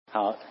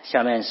好，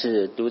下面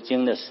是读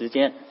经的时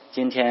间。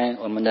今天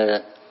我们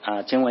的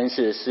经文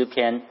是诗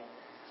篇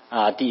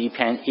第1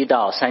篇1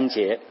到3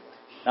节，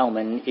让我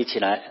们一起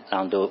来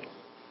朗读。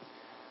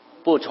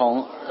不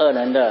从恶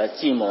人的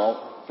计谋，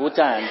不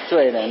占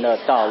罪人的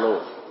道路，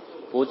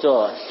不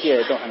做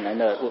亵渎人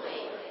的路，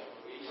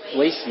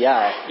唯喜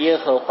爱耶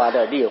和华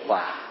的律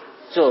法，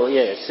昼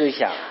夜思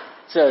想，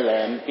这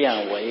人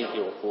便为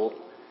有福。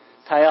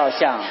他要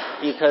像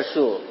一棵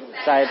树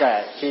栽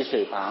在溪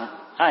水旁，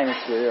按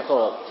时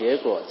后结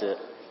果子，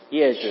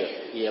叶子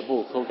也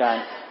不枯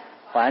干，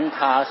凡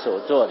他所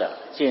做的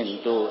尽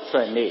都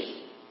顺利。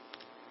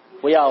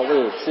不要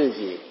为自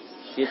己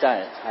积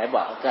攒财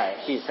宝在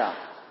地上，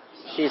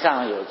地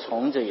上有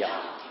虫子咬，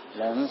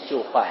人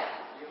就坏，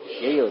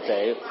也有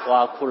贼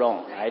挖窟窿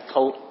来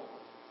偷。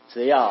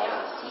只要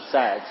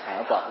在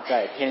财宝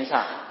在天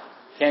上，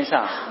天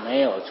上没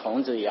有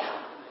虫子咬，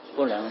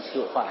不能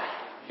就坏，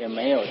也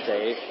没有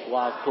贼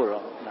挖窟窿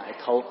来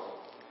偷。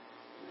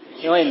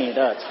因为你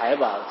的财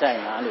宝在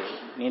哪里，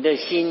你的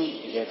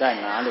心也在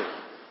哪里。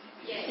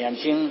眼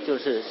睛就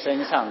是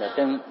身上的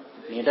灯，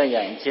你的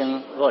眼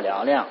睛若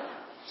嘹亮，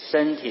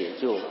身体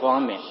就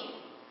光明。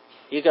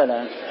一个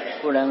人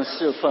不能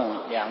侍奉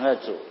2个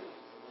主，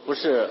不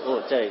是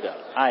这个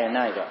爱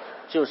那个，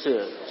就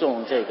是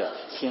重这个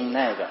轻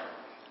那个。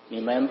你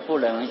们不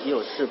能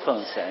又侍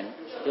奉神，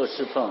又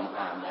侍奉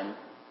马门。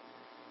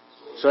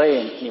所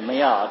以你们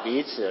要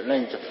彼此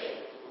认准，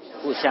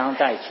互相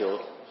代求，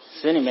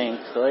使你们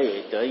可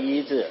以得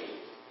医治。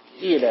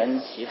一人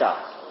祈祷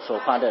所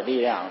发的力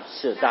量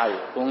是大有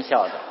功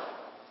效的。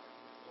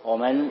我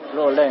们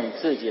若认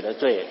自己的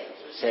罪，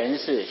神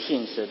是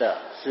信实的，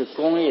是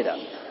公义的，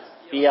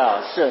必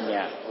要赦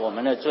免我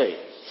们的罪，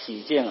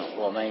洗净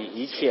我们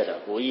一切的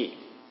不义。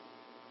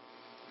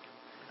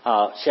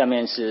好，下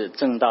面是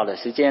正道的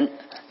时间。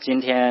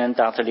今天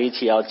Dr. 李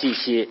奇要继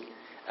续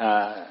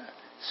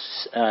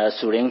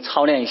属灵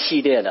操练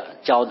系列的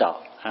教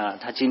导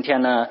他今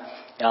天呢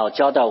要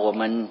教导我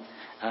们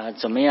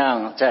怎么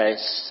样在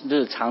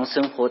日常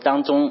生活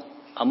当中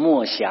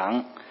默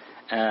想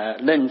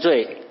认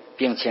罪，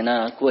并且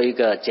呢过一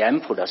个简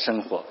朴的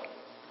生活。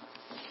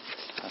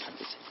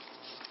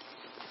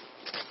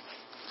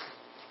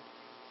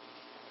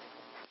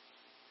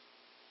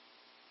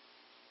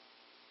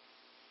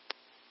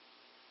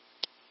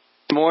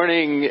Good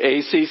morning,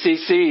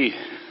 ACCC.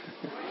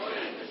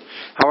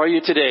 How are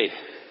you today?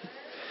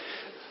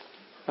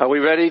 Are we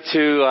ready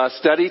to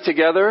study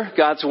together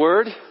God's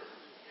Word?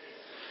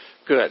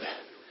 Good.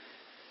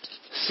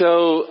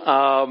 So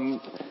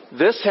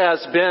this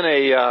has been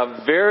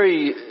a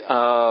very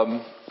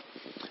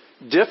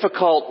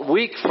difficult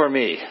week for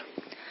me.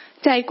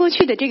 在过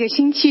去的这个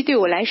星期对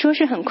我来说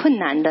是很困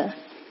难的。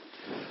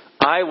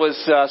I was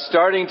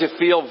starting to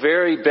feel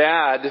very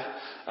bad.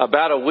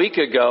 About a week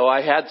ago,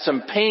 I had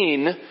some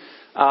pain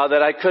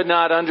that I could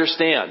not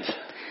understand.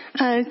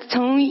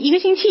 从1个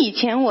星期以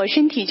前，我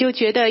身体就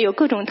觉得有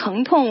各种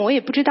疼痛，我也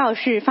不知道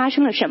是发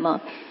生了什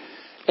么。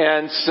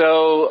And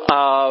so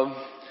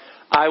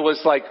I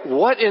was like,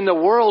 "What in the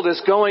world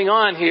is going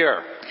on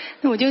here?"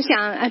 那我就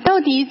想，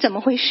到底怎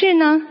么回事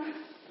呢？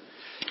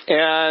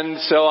 And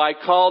so I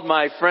called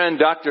my friend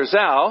Dr.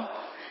 Zhao.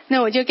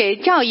 那我就给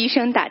赵医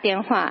生打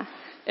电话。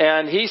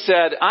And he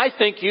said, "I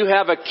think you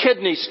have a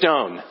kidney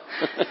stone."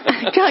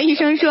 赵医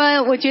生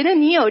说，我觉得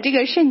你有这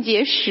个肾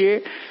结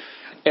石。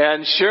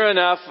And sure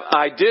enough,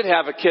 I did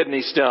have a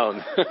kidney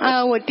stone.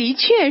 我的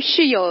确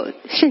是有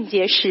肾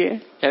结石。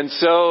And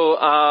so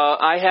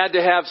I had to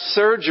have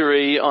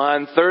surgery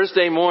on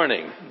Thursday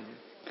morning.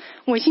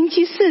 我星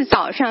期4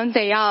早上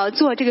得要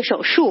做这个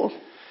手术。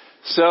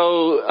So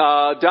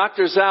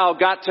Dr. Zhao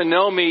got to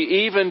know me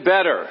even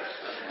better.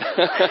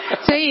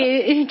 所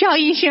以赵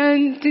医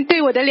生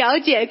对我的了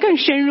解更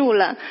深入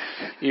了。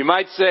You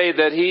might say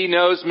that he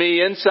knows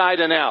me inside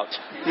and out.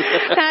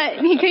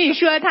 你可以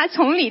说他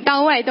从里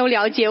到外都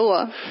了解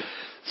我。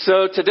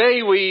So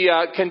today we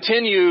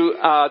continue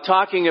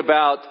talking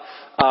about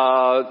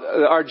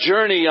our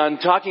journey on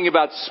talking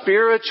about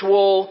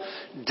spiritual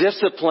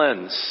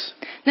disciplines.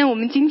 那我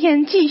们今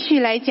天继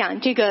续来讲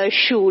这个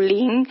属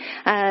灵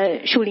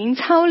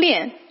操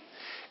练。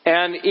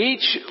And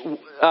each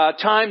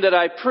time that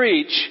I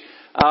preach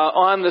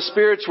on the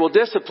spiritual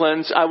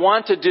disciplines, I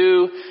want to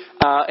do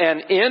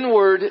an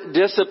inward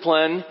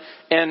discipline,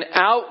 an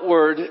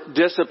outward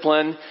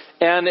discipline,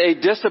 and a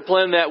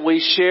discipline that we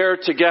share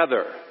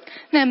together.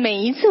 那每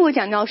一次我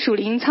讲到属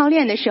灵操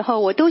练的时候，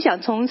我都想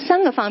从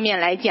3个方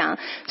面来讲，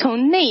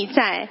从内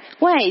在、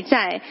外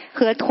在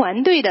和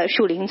团队的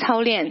属灵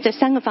操练这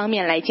3个方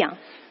面来讲。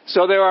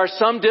So there are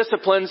some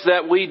disciplines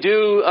that we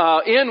do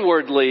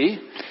inwardly.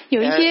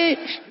 有一些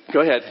Go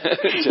ahead.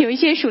 有一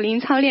些属灵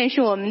操练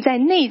是我们在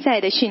内在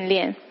的训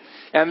练。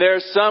And there's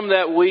some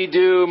that we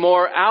do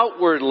more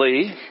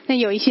outwardly. 那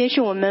有一些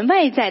是我们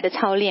外在的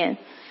操练。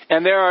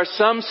And there are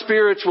some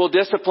spiritual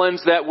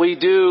disciplines that we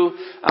do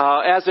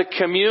as a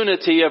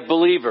community of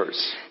believers.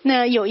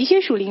 那有一些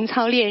属灵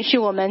操练是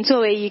我们作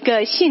为一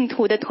个信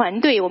徒的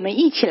团队，我们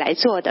一起来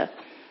做的。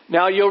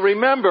Now you'll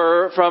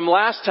remember from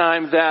last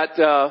time that,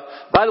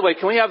 by the way,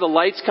 can we have the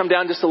lights come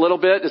down just a little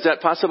bit? Is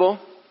that possible?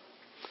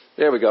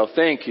 There we go.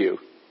 Thank you.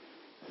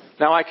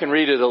 Now I can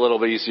read it a little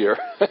bit easier.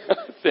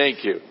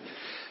 Thank you.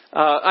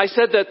 I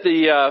said that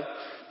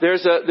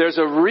there's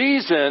a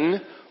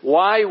reason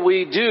why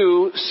we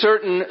do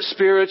certain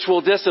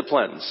spiritual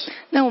disciplines.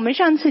 那我们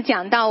上次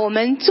讲到，我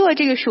们做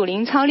这个属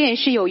灵操练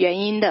是有原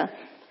因的。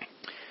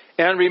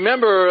And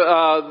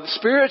remember,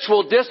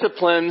 spiritual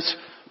disciplines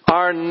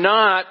are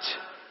not,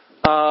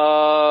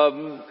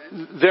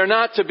 they're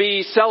not to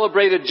be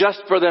celebrated just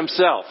for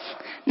themselves.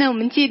 那我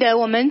们记得，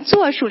我们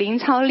做属灵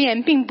操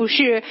练，并不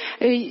是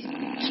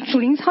属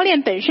灵操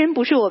练本身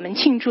不是我们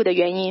庆祝的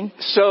原因。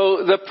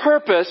So the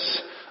purpose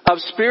of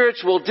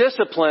spiritual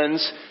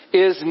disciplines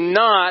is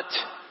not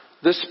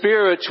the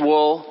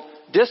spiritual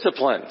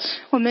disciplines.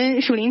 我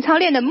们属灵操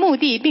练的目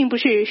的，并不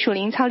是属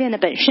灵操练的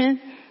本身。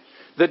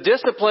The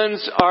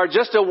disciplines are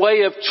just a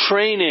way of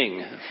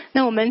training.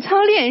 那我们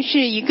操练是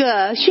一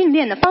个训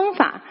练的方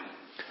法。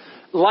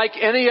Like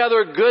any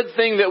other good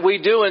thing that we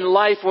do in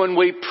life, when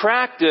we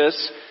practice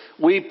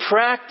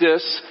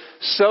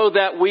so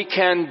that we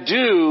can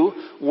do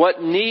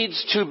what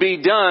needs to be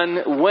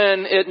done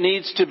when it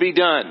needs to be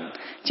done.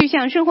 就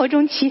像生活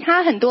中其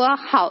他很多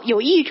好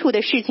有益处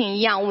的事情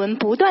一样，我们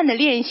不断的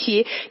练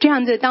习，这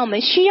样子当我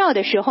们需要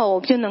的时候，我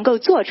们就能够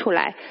做出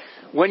来。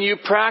When you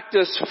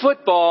practice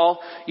football,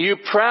 you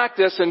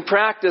practice and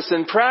practice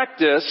and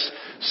practice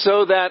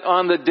so that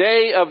on the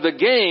day of the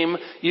game,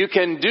 you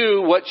can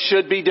do what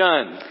should be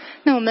done.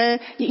 那我们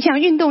像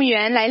运动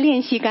员来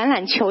练习橄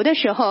榄球的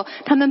时候，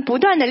他们不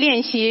断的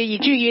练习，以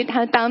至于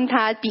当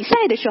他比赛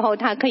的时候，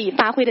他可以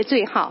发挥的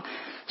最好。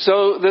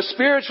So the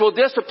spiritual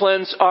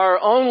disciplines are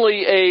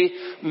only a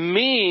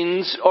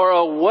means or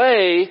a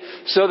way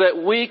so that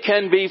we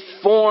can be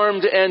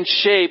formed and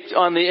shaped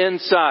on the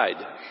inside.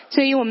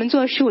 所以我们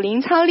做属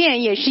灵操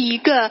练也是一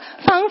个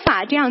方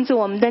法，这样子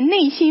我们的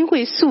内心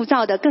会塑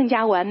造得更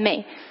加完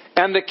美。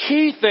And the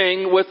key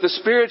thing with the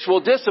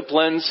spiritual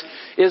disciplines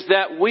is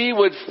that we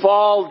would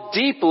fall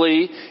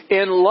deeply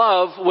in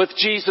love with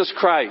Jesus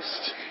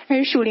Christ.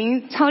 而属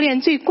灵操练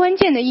最关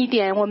键的一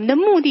点，我们的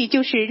目的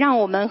就是让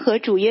我们和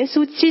主耶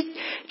稣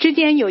之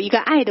间有一个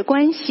爱的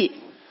关系。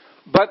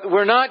But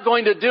we're not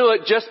going to do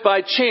it just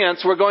by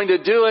chance. We're going to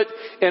do it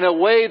in a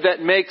way that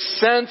makes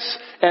sense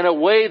and a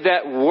way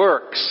that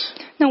works.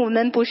 那我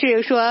们不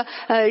是说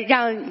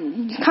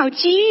让靠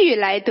机遇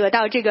来得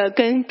到这个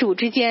跟主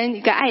之间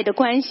一个爱的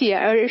关系，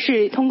而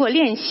是通过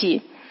练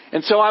习。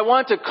And so I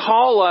want to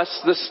call us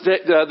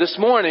this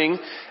morning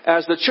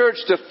as the church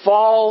to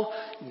fall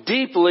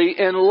deeply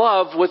in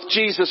love with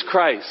Jesus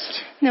Christ.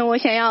 那我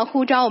想要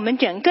呼召我们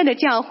整个的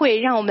教会，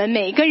让我们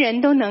每一个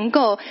人都能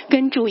够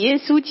跟主耶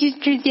稣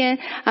之间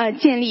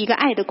建立一个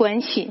爱的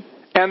关系。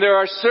And there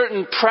are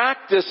certain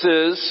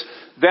practices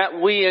that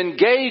we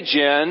engage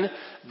in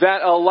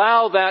that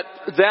allow that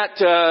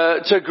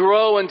to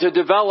grow and to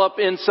develop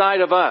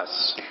inside of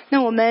us.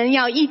 那我们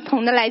要一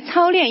同的来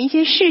操练一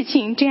些事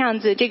情，这样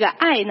子这个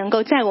爱能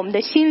够在我们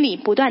的心里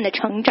不断的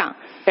成长。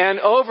And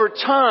over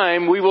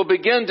time, we will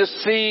begin to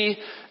see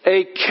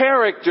a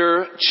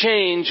character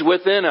change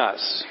within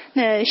us.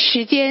 那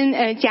时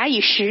间假以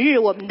时日，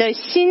我们的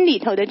心里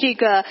头的这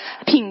个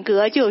品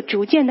格就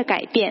逐渐的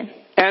改变。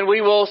And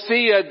we will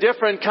see a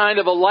different kind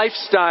of a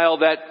lifestyle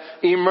that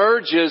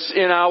emerges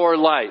in our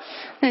life.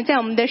 那在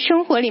我们的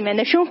生活里面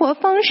的生活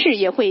方式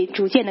也会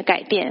逐渐的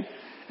改变。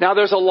Now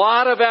there's a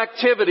lot of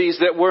activities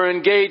that we're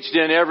engaged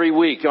in every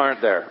week, aren't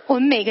there? 我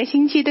们每个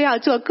星期都要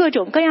做各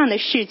种各样的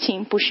事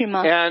情，不是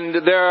吗？ And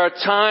there are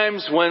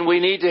times when we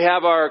need to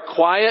have our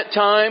quiet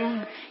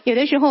time. 有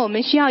的时候我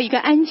们需要一个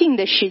安静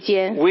的时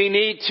间。 We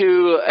need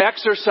to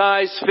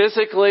exercise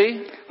physically.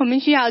 我们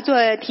需要做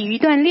体育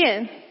锻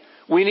炼。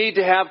We need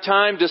to have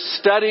time to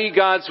study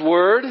God's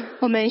Word.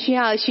 我们需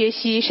要学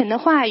习神的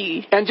话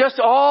语。 And just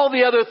all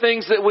the other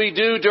things that we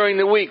do during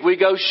the week. We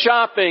go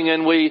shopping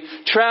and we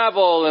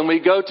travel and we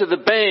go to the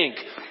bank.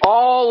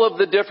 All of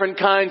the different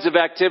kinds of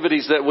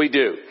activities that we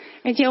do.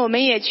 而且我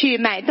们也去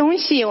买东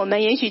西，我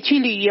们也许去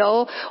旅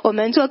游，我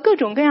们做各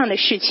种各样的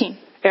事情。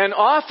 And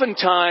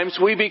oftentimes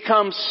we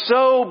become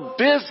so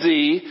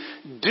busy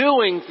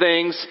doing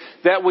things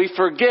that we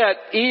forget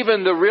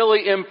even the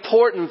really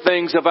important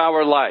things of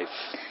our life.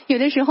 有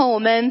的时候我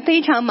们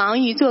非常忙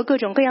于做各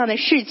种各样的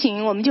事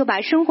情，我们就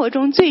把生活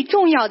中最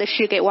重要的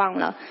事给忘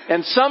了。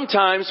 And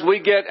sometimes we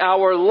get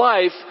our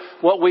life,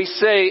 what we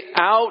say,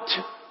 out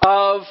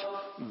of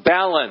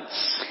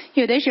balance.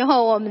 有的时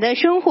候我们的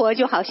生活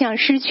就好像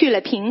失去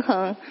了平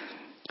衡。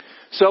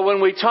 So when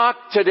we talk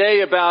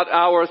today about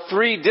our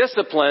 3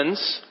 disciplines,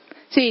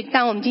 所以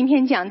当我们今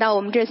天讲到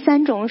我们这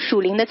3种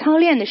属灵的操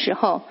练的时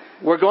候，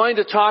 we're going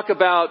to talk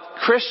about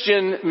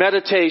Christian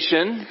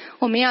meditation.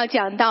 我们要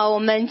讲到我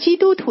们基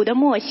督徒的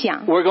默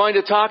想， We're going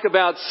to talk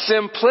about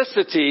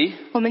simplicity.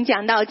 我们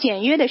讲到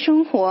简约的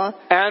生活，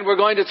 And we're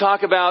going to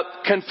talk about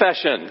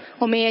confession.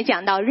 我们也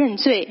讲到认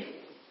罪。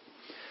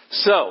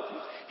 So,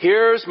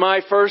 here's my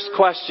first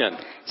question.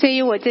 所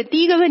以我的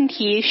第一个问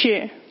题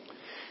是，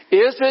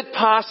 Is it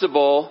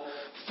possible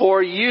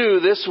for you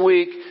this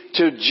week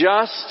to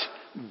just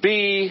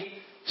be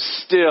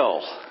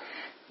still.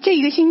 这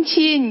一个星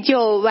期你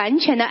就完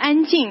全的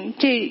安静，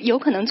这有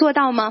可能做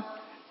到吗？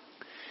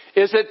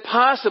 Is it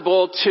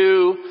possible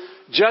to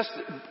just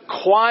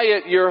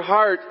quiet your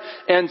heart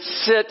and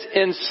sit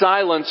in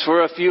silence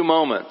for a few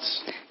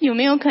moments? 有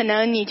没有可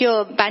能你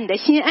就把你的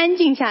心安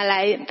静下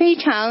来，非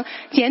常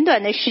简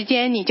短的时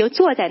间你就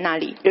坐在那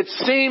里？ It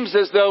seems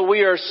as though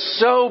we are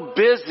so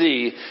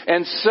busy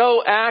and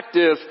so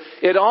active,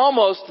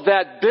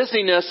 that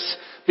busyness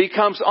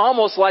becomes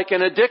almost like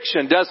an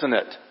addiction, doesn't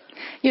it?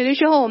 有的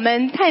时候我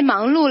们太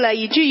忙碌了，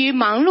以至于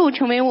忙碌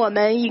成为我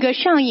们一个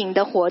上瘾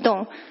的活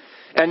动。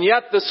 And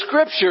yet the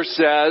scripture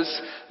says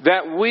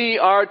that we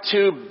are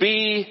to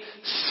be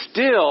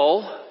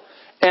still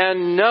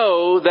and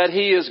know that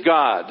He is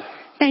God.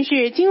 但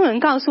是经文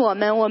告诉我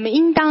们，我们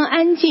应当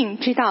安静，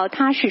知道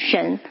他是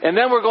神。 And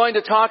then we're going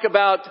to talk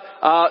about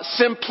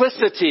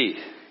simplicity.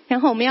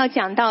 然后我们要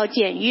讲到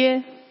简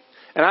约。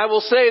 And I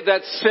will say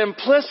that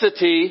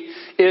simplicity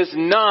is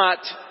not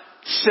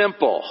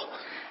simple.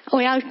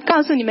 我要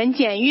告诉你们，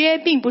简约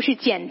并不是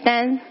简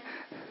单。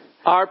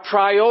 Our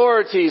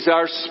priorities,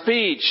 our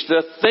speech,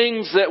 the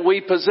things that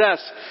we possess.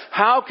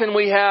 How can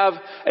we have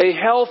a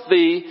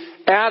healthy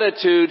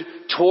attitude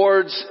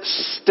towards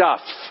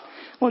stuff?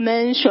 我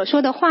们所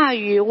说的话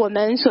语，我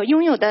们所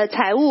拥有的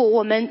财物，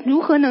我们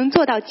如何能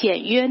做到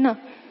简约呢？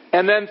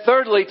 And then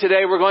thirdly,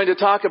 today we're going to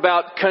talk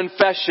about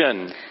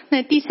confession.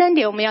 那第三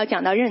点，我们要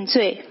讲到认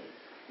罪。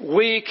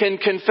 We can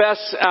confess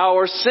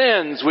our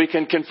sins. We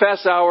can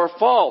confess our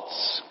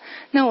faults.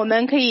 那我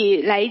们可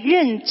以来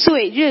认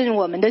罪，认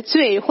我们的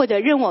罪，或者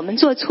认我们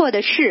做错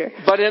的事。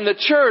 But in the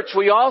church,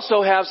 we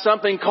also have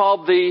something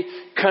called the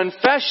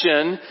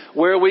confession,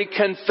 where we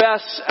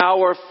confess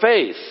our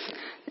faith.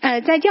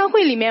 在教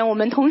会里面，我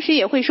们同时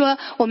也会说，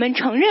我们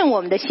承认我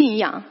们的信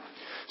仰。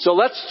 So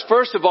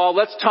first of all,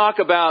 let's talk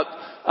about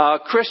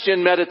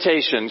Christian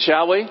meditation,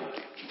 shall we?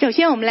 首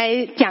先，我们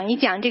来讲一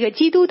讲这个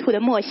基督徒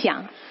的默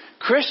想。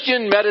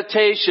 Christian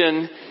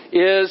meditation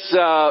is,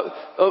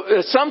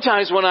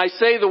 sometimes when I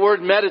say the word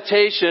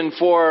meditation,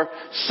 for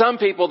some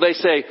people they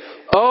say,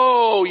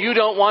 oh, you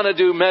don't want to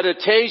do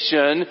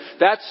meditation,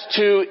 that's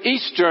too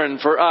Eastern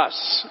for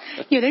us.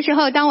 有的时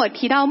候当我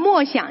提到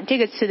默想这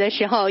个词的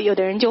时候，有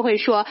的人就会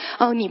说，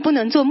哦，你不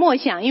能做默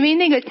想，因为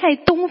那个太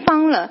东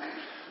方了。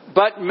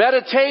 But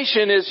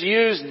meditation is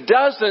used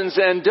dozens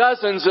and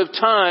dozens of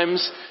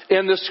times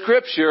in the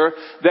scripture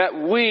that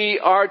we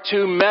are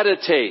to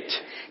meditate.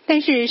 但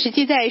是实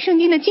际在圣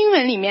经的经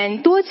文里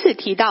面多次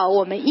提到，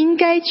我们应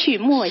该去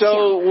默想。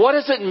 So what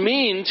does it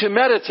mean to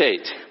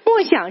meditate?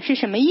 默想是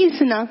什么意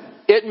思呢？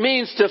 It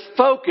means to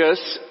focus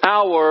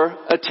our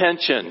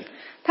attention.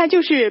 它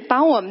就是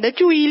把我们的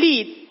注意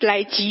力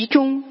来集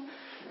中。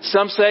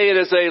 Some say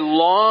it is a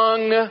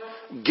long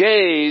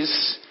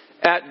gaze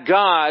at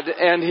God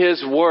and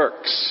His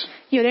works.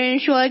 有的人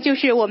说，就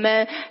是我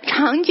们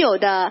长久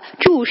的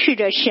注视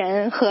着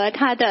神和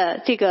他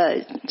的这个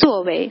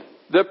作为。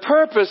 The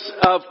purpose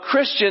of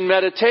Christian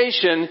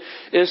meditation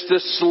is to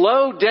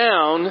slow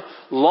down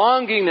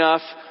long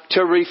enough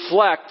to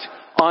reflect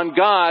on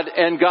God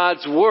and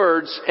God's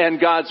words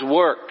and God's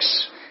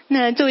works.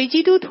 那作为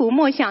基督徒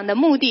默想的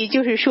目的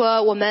就是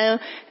说，我们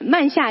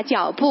慢下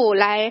脚步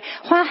来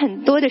花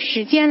很多的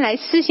时间来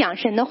思想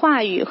神的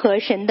话语和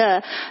神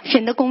的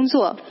工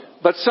作。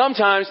 But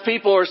sometimes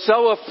people are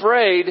so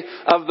afraid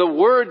of the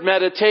word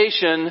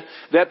meditation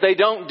that they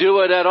don't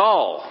do it at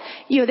all.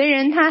 有的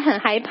人他很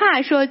害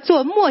怕说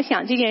做默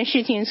想这件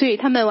事情，所以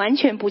他们完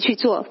全不去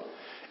做。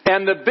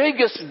 And the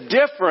biggest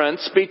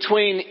difference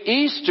between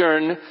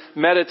Eastern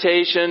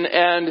meditation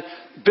and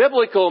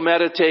biblical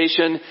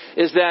meditation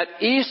is that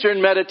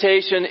Eastern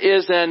meditation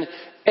is an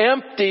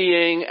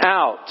emptying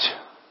out.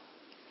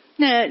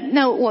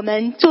 那我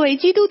们作为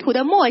基督徒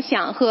的默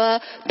想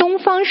和东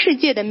方世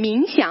界的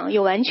冥想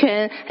有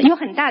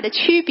很大的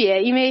区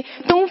别，因为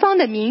东方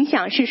的冥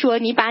想是说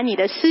你把你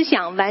的思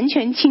想完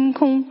全清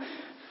空。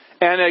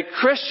 And a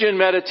Christian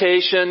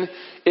meditation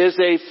is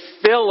a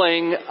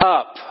filling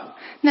up.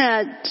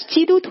 那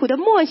基督徒的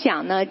默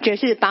想呢，只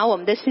是把我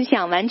们的思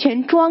想完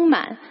全装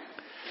满。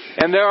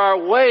 And there are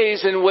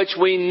ways in which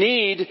we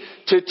need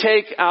to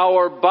take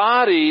our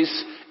bodies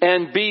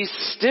and be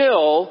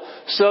still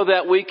so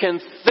that we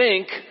can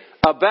think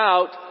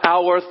about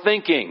our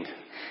thinking.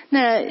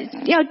 那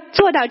要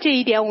做到这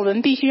一点，我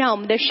们必须让我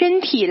们的身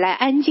体来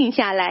安静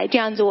下来，这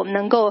样子我们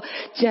能够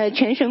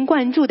全神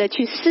贯注的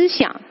去思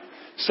想。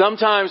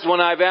 Sometimes when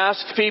I've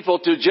asked people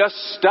to just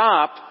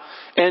stop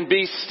and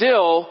be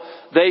still,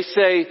 they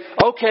say,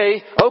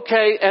 okay,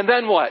 and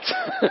then what?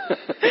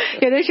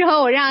 有的时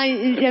候我让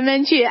人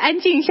们去安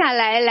静下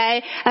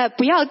来，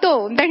不要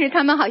动，但是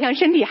他们好像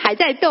身体还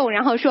在动，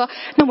然后说，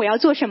那我要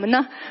做什么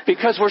呢？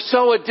 Because we're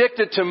so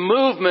addicted to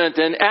movement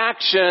and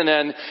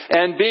action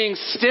and being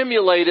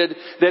stimulated,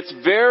 that's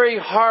very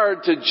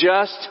hard to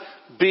just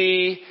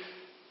be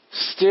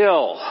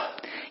still.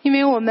 因因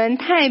为我们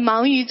太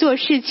忙于做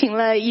事情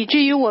了，以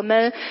至于我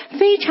们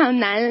非常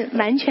难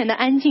完全的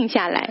安静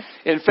下来。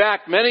In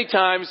fact, many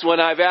times when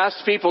I've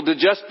asked people to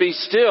just be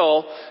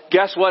still,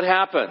 guess what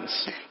happens?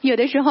 有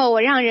的时候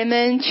我让人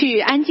们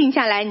去安静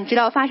下来，你知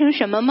道发生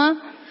什么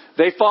吗？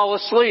 They fall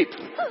asleep.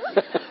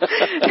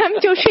 他们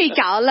就睡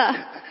着了。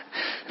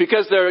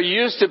Because they're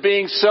used to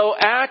being so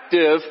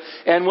active,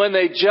 and when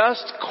they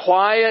just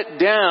quiet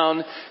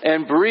down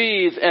and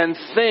breathe and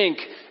think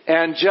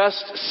and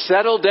just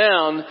settle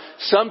down,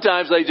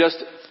 sometimes they just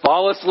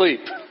fall asleep.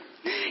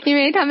 因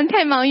为他们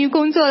太忙于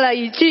工作了，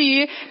以至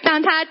于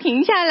当他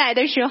停下来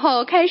的时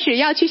候，开始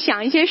要去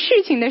想一些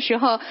事情的时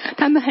候，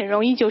他们很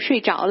容易就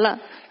睡着了。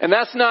And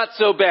that's not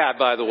so bad,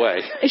 by the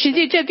way. 实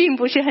际这并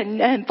不是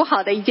很不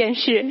好的一件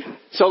事。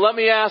So let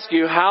me ask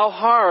you, how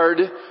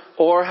hard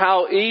or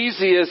how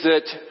easy is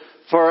it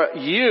for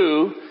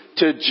you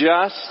to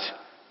just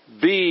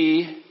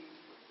be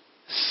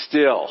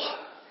still?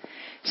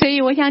 所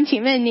以我想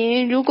请问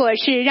您，如果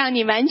是让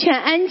你完全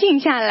安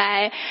静下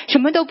来，什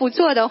么都不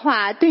做的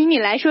话，对于你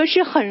来说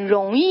是很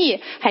容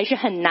易还是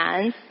很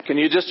难？ Can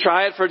you just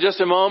try it for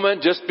just a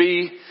moment? Just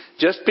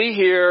be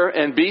here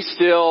and be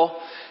still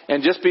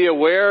and just be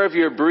aware of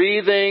your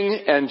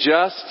breathing and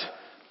just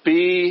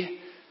be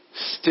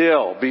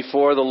still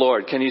before the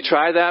Lord. Can you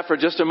try that for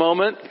just a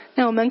moment?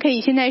 那我们可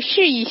以现在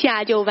试一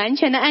下，就完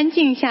全的安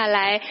静下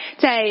来，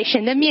在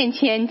神的面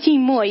前静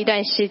默一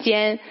段时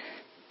间。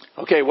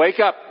Okay,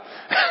 wake up.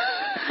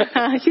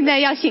 现在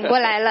要醒过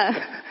来了。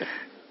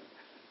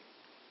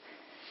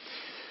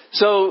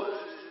So,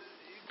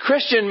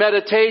 Christian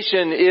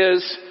meditation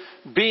is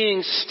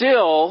being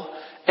still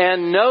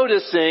and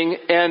noticing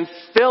and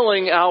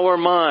filling our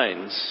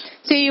minds.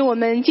 所以我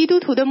们基督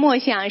徒的默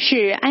想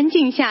是安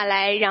静下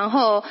来，然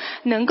后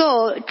能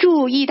够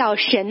注意到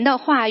神的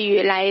话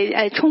语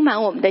来充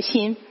满我们的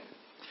心。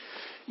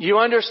You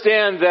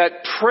understand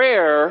that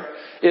prayer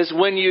is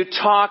when you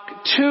talk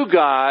to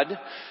God,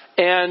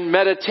 and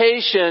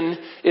meditation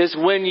is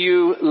when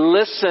you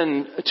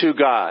listen to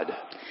God.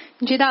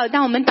 你知道，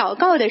当我们祷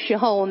告的时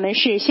候，我们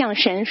是向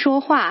神说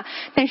话；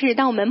但是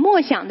当我们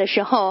默想的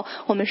时候，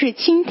我们是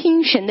倾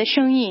听神的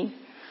声音。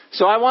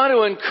So I want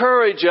to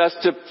encourage us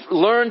to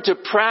learn to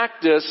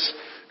practice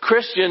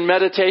Christian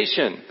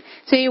meditation.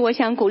 所以我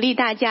想鼓励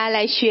大家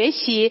来学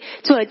习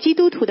做基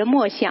督徒的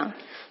默想。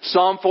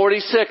Psalm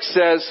 46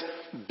 says,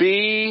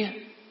 "Be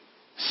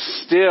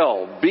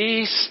still,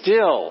 be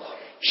still."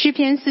 诗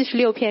篇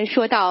46篇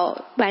说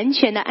到完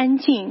全的安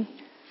静。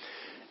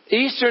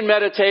Eastern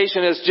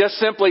meditation is just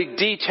simply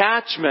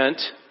detachment.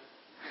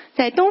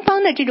 在东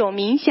方的这种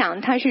冥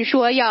想，它是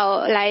说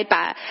要来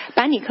把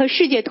你和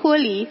世界脱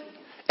离。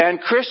And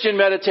Christian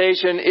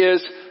meditation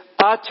is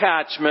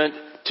attachment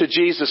to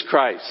Jesus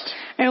Christ.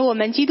 而我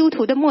们基督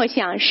徒的默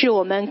想是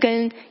我们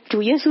跟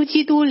主耶稣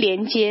基督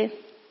连接。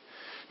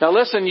Now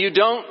listen, you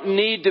don't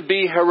need to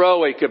be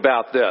heroic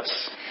about this.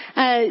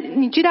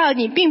 你知道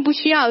你并不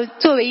需要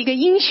作为一个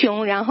英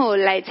雄，然后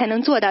才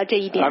能做到这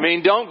一点。I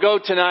mean, don't go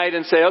tonight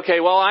and say, okay,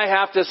 well, I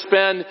have to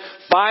spend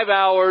 5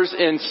 hours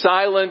in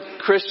silent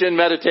Christian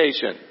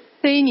meditation.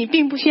 所以你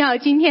并不需要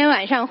今天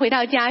晚上回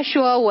到家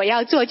说我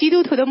要做基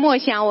督徒的默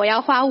想，我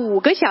要花5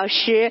个小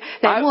时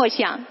来默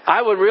想。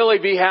I would really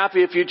be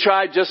happy if you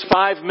tried just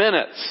 5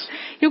 minutes.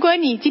 如果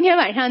你今天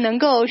晚上能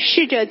够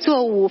试着做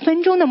5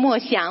分钟的默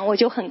想，我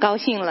就很高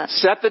兴了。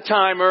Set the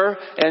timer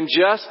and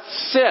just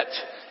sit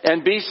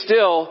and be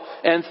still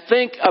and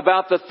think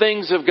about the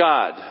things of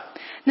God.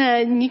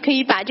 那你可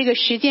以把这个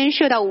时间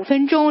设到5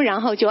分钟，然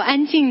后就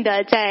安静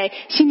的在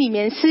心里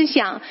面思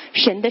想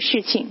神的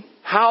事情。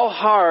How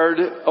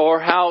hard or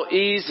how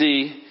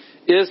easy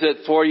is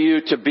it for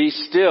you to be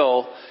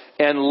still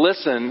and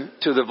listen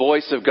to the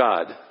voice of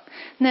God?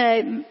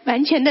 那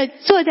完全的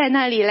坐在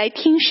那里来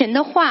听神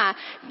的话，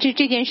这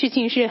件事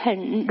情是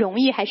很容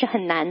易还是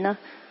很难呢？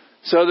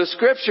 So the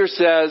scripture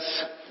says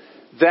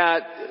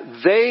that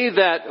they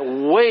that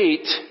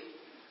wait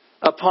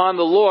upon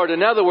the Lord,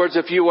 in other words,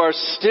 if you are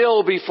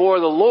still before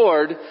the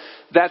Lord,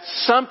 that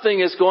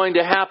something is going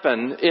to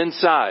happen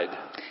inside.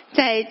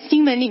 在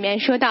经文里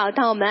面说到，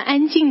当我们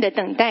安静的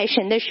等待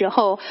神的时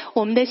候，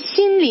我们的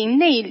心灵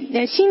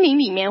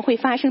里面会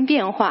发生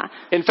变化。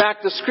In fact,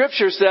 the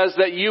scripture says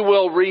that you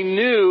will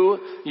renew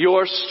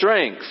your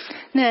strength.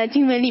 那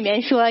经文里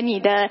面说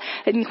你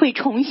会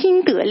重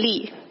新得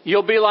力。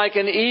You'll be like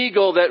an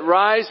eagle that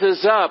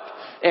rises up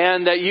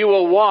and that you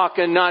will walk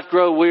and not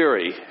grow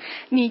weary.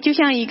 你就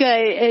像一个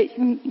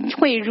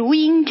会如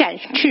鹰展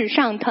翅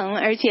上腾，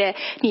而且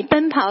你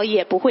奔跑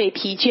也不会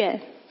疲倦。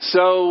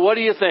So what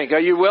do you think?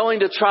 Are you willing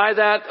to try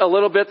that a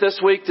little bit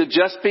this week, to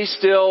just be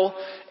still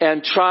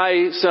and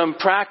try some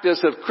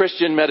practice of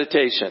Christian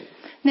meditation?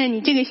 那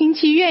你这个星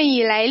期愿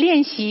意来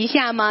练习一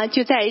下吗？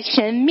就在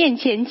神面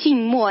前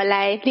静默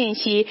来练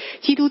习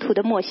基督徒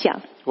的默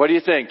想。What do you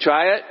think?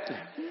 Try it?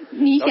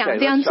 你想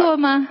这样做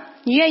吗？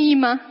你愿意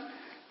吗？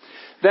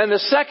 Then the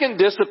second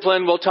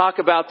discipline we'll talk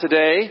about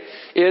today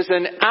is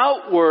an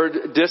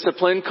outward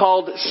discipline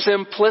called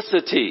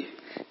simplicity.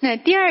 那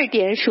第二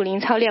点属灵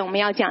操练我们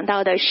要讲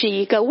到的是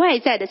一个外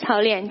在的操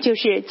练，就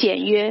是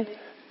简约。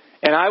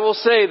And I will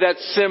say that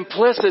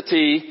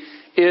simplicity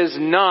is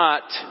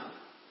not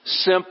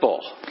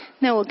simple.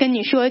 那我跟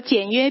你说，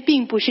简约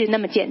并不是那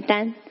么简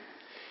单。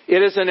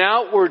It is an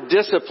outward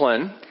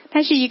discipline.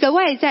 它是一个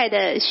外在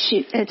的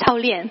操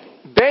练。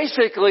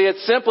Basically,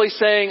 it's simply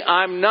saying,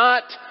 I'm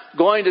not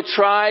going to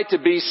try to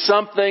be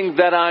something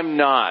that I'm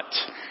not.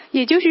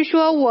 也就是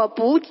说，我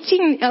不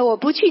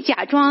去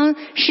假装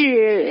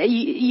是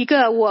一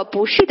个我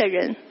不是的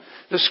人。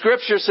The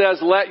scripture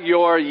says, let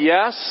your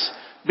yes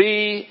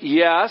be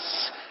yes,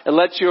 and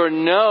let your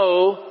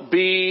no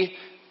be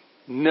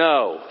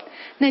no.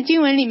 那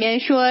经文里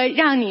面说，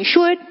让你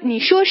说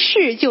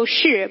是就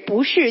是，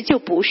不是就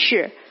不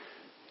是。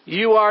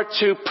You are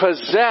to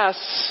possess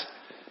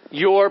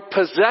your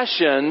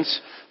possessions,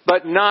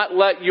 but not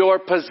let your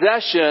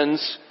possessions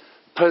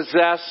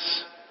possess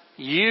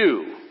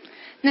you.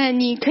 那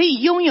你可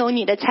以拥有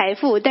你的财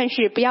富，但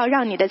是不要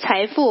让你的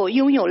财富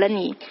拥有了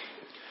你。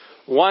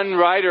One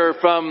writer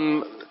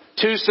from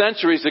 2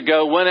 centuries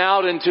ago went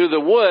out into the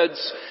woods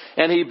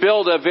and he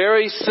built a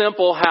very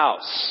simple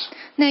house.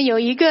 那有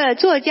一个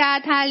作家，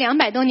他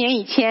200多年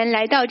以前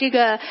来到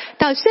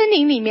到森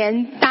林里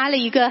面搭了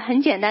一个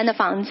很简单的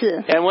房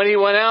子。And when he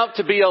went out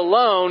to be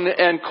alone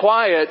and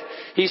quiet,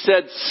 he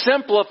said,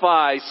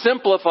 simplify,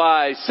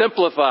 simplify,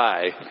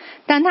 simplify.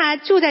 当他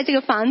住在这个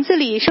房子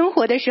里生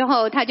活的时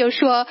候，他就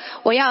说，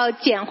我要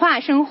简化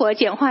生活，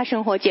简化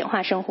生活，简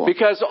化生活。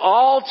Because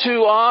all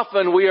too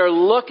often we are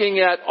looking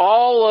at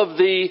all of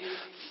the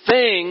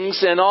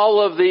things and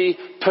all of the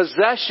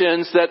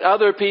possessions that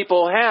other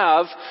people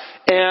have,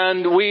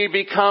 and we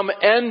become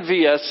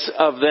envious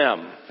of them.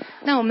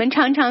 那我们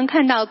常常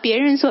看到别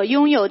人所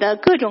拥有的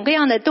各种各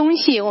样的东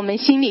西，我们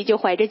心里就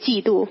怀着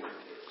嫉妒。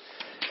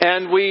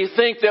And we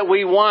think that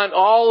we want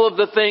all of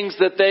the things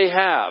that they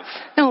have.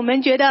 那我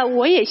们觉得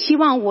我也希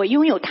望我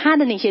拥有他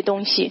的那些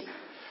东西。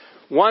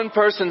One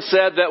person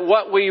said that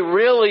what we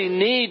really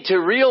need to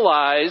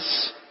realize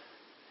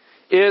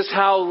is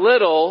how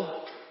little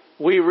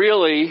we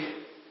really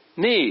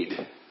need.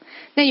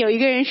 那有一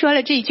个人说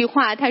了这句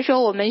话，他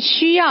说我们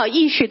需要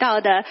意识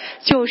到的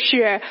就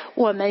是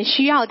我们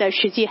需要的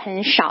实际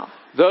很少。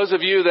Those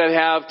of you that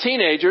have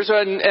teenagers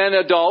and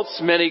adults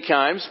many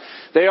times,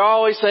 they are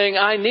always saying,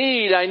 I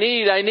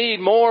need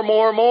more,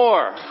 more,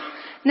 more.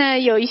 那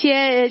有一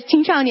些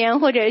青少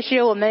年或者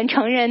是我们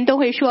成人都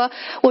会说，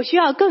我需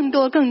要更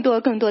多更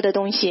多更多的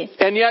东西。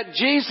And yet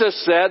Jesus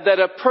said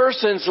that a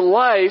person's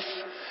life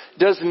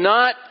does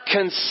not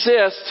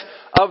consist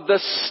of the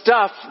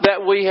stuff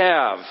that we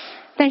have.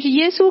 但是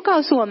耶稣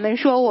告诉我们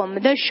说，我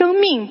们的生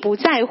命不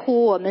在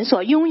乎我们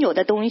所拥有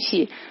的东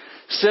西。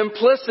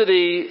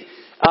Simplicity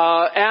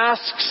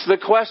asks the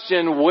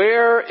question,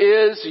 where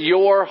is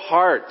your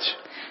heart?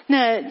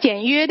 那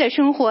简约的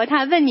生活，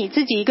他问你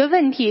自己一个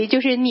问题，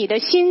就是你的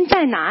心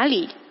在哪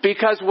里？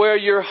 Because where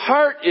your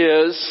heart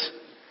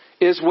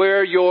is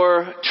where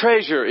your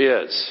treasure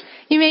is.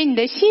 因为你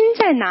的心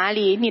在哪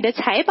里，你的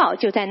财宝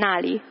就在那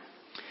里。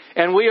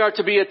 And we are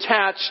to be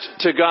attached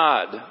to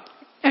God.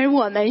 而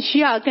我们需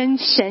要跟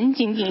神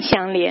紧紧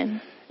相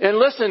连。 And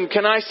listen,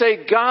 can I say,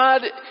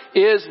 God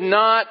is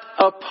not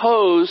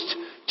opposed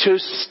to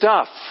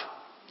stuff.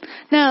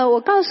 那我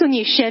告诉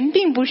你，神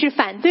并不是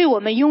反对我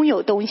们拥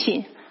有东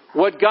西。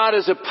 What God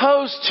is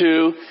opposed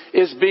to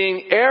is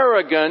being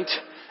arrogant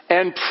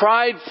and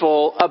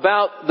prideful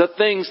about the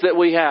things that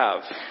we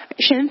have.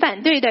 神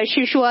反对的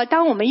是说，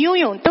当我们拥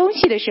有东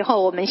西的时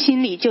候，我们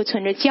心里就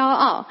存着骄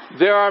傲。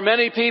 There are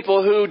many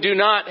people who do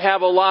not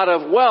have a lot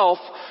of wealth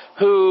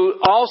who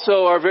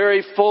also are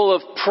very full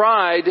of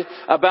pride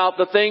about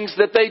the things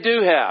that they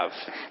do have.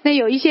 那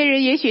有一些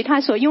人，也许他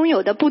所拥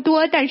有的不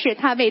多，但是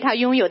他为他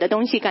拥有的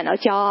东西感到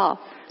骄傲。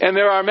 And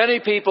there are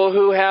many people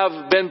who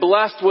have been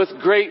blessed with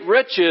great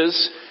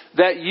riches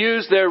that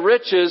use their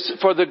riches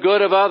for the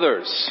good of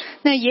others.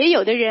 那也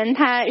有的人，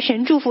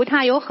神祝福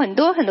他有很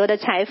多很多的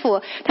财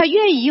富，他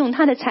愿意用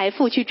他的财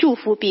富去祝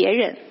福别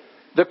人。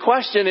 The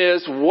question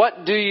is,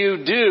 what do you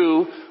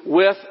do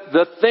with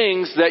the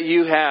things that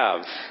you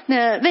have?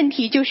 那问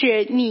题就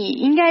是你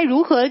应该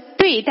如何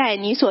对待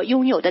你所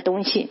拥有的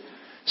东西。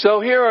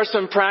 So here are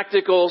some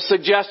practical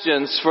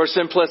suggestions for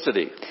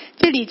simplicity.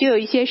 这里就有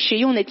一些实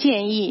用的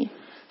建议。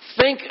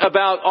 Think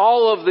about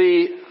all of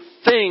the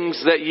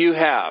things that you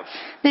have.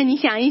 那你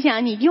想一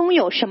想，你拥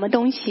有什么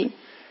东西？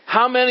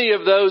 How many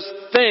of those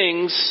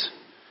things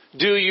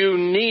do you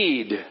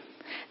need?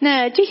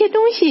 那这些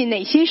东西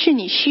哪些是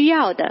你需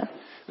要的？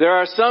 There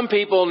are some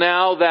people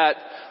now that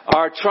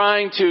are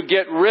trying to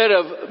get rid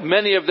of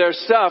many of their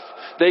stuff.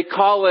 They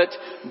call it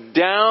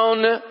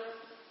downsizing.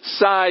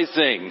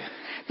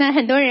 那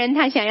很多人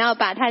他想要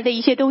把他的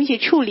一些东西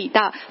处理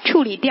掉，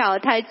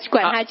他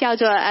管它叫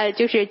做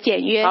就是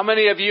简约。 How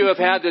many of you have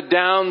had to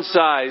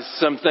downsize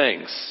some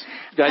things?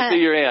 I see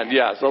your hand.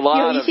 Yes, a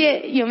lot of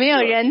you. 有没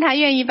有人他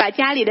愿意把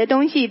家里的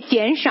东西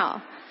减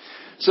少？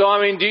 So, I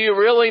mean, do you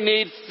really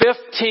need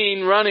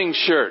 15 running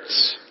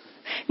shirts?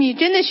 你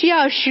真的需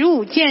要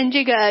15件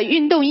这个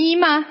运动衣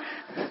吗？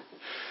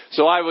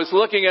 So I was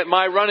looking at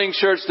my running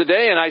shirts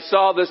today and I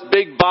saw this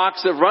big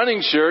box of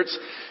running shirts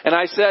and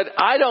I said,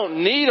 I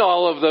don't need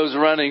all of those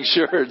running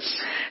shirts.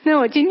 那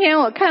我今天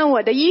我看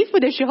我的衣服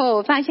的时候，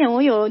我发现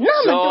我有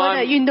那么多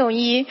的运动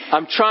衣。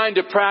I'm trying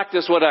to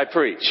practice what I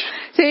preach.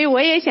 所以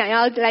我也想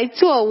要来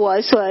做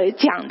我所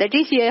讲的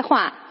这些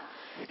话。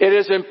It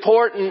is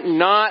important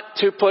not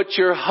to put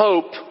your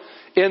hope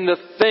in the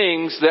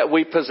things that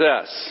we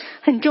possess.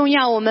 很重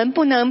要，我们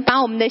不能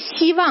把我们的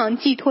希望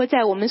寄托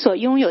在我们所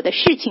拥有的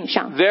事情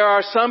上。There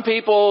are some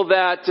people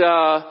that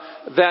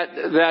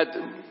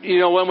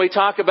when we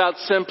talk about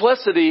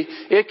simplicity,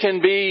 it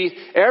can be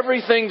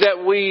everything that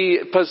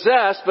we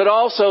possess, but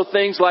also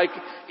things like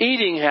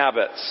eating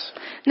habits.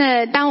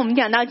 那当我们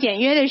讲到简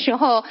约的时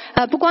候，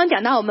不光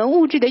讲到我们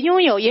物质的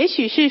拥有，也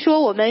许是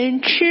说我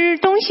们吃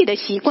东西的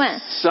习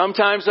惯。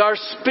Sometimes our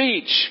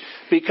speech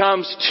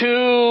becomes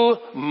too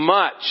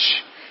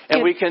much.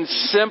 And we can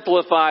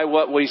simplify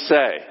what we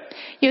say.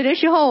 有的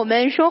时候我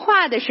们说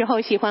话的时候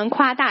喜欢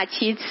夸大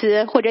其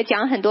词，或者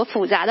讲很多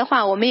复杂的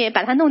话，我们也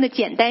把它弄得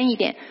简单一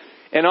点。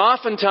And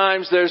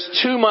oftentimes there's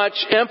too much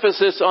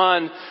emphasis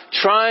on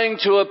trying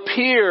to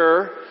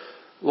appear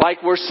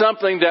like we're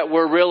something that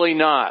we're really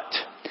not.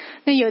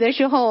 那有的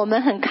时候我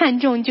们很看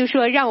重，就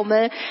说让我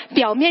们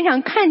表面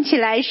上看起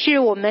来是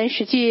我们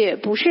实际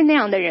不是那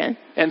样的人。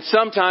And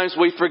sometimes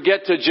we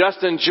forget to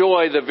just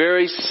enjoy the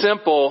very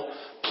simple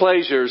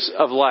pleasures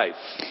of life.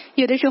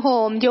 有的时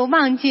候我们就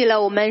忘记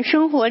了我们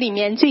生活里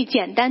面最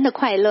简单的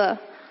快乐。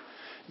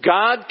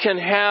God can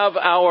have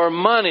our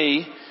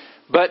money,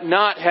 but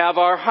not have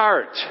our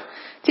heart.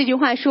 这句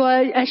话说，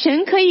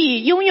神可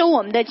以拥有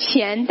我们的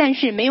钱，但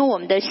是没有我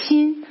们的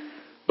心。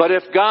But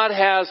if God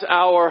has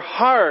our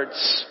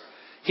hearts,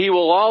 He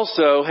will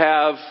also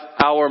have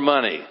our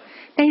money.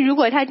 但是如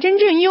果他真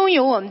正拥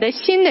有我们的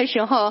心的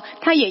时候，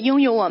他也拥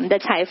有我们的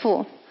财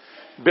富。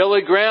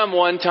Billy Graham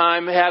one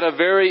time had a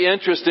very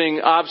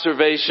interesting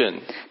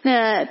observation.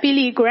 那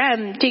Billy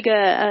Graham 这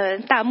个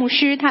大牧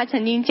师，他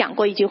曾经讲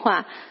过一句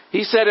话。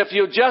He said, if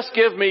you just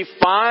give me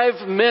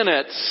 5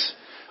 minutes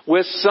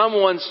with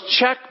someone's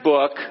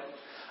checkbook,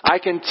 I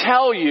can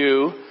tell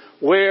you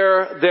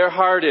where their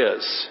heart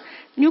is.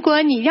 如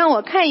果你让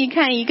我看一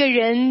看一个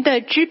人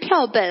的支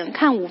票本，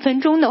看5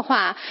分钟的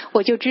话，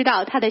我就知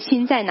道他的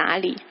心在哪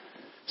里。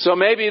So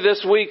maybe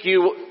this week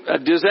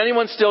does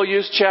anyone still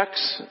use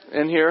checks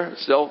in here?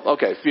 Still?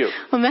 Okay, few.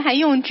 我们还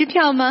用支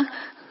票吗？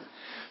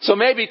 So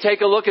maybe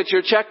take a look at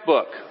your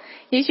checkbook.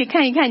 也许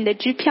看一看你的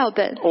支票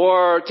本。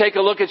Or take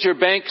a look at your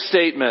bank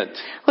statement.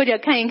 或者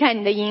看一看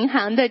你的银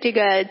行的这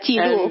个记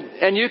录。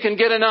And you can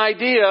get an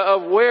idea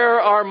of where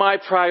are my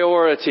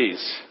priorities.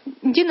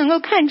 你就能够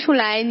看出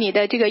来你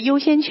的这个优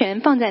先权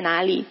放在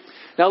哪里。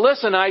Now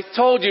listen, I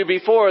told you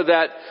before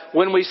that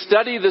when we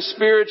study the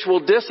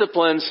spiritual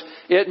disciplines,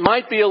 it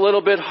might be a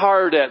little bit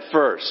hard at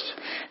first.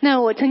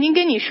 那我曾经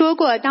跟你说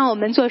过，当我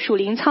们做属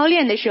灵操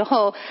练的时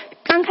候，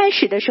刚开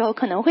始的时候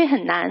可能会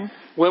很难。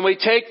When we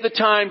take the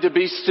time to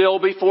be still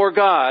before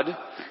God,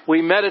 we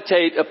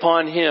meditate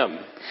upon Him.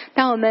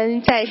 当我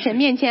们在神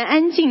面前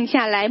安静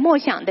下来默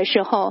想的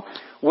时候，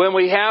 When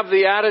we have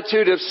the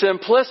attitude of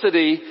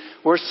simplicity,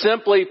 we're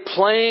simply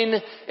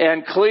plain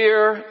and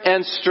clear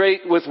and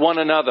straight with one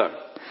another.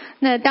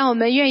 那当我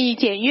们愿意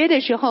简约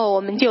的时候，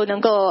我们就能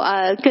够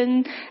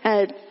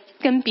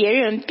跟别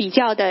人比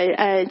较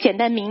的简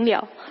单明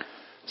了。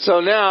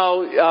So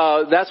now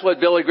that's what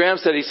Billy Graham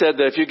said. He said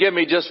that if you give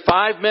me just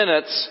 5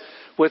 minutes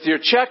with your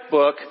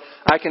checkbook,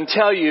 I can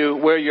tell you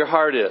where your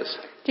heart is.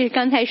 这是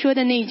刚才说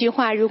的那一句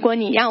话，如果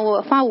你让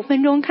我花5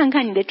分钟看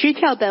看你的支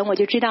票本，我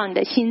就知道你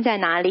的心在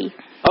哪里。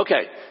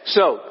Okay,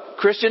 so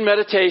Christian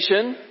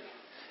meditation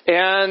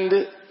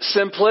and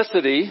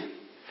simplicity.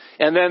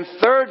 And then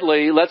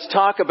thirdly, let's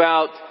talk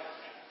about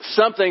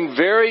something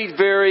very,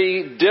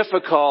 very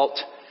difficult.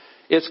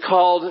 It's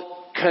called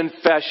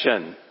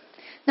confession.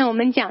 那我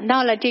们讲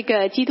到了这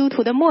个基督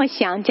徒的默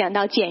想，讲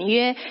到简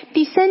约。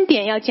第3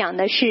点要讲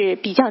的是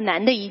比较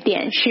难的一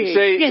点，是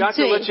认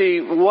罪。Dr.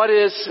 Litchie, what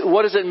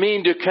does it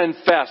mean to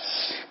confess?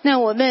 那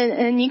我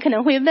问你可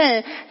能会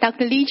问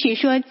Dr. Litchie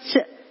说，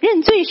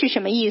认罪是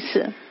什么意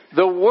思？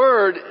 The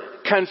word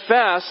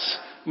confess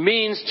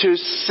means to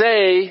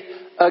say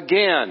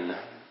again.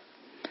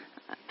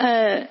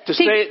 To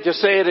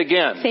say it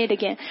again. Say it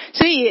again.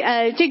 所以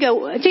这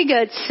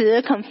个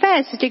词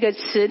confess 这个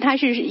词，它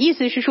是意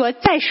思是说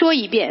再说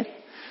一遍。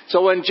So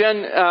when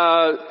Jen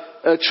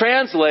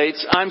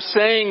translates, I'm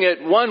saying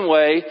it one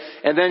way,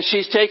 and then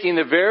she's taking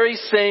the very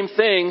same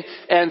thing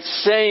and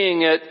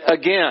saying it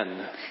again.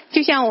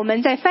 就像我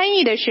们在翻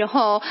译的时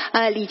候，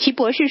李奇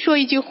博士说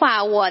一句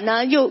话，我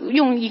呢又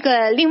用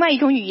另外一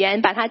种语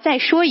言把它再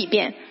说一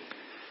遍。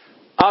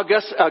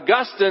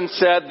Augustine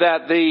said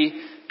that the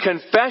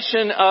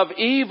confession of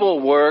evil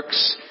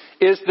works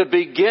is the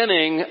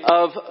beginning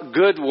of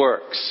good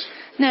works.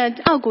 那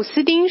奥古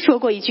斯丁说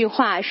过一句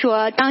话，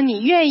说当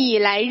你愿意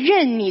来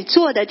认你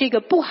做的这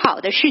个不好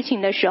的事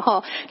情的时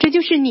候，这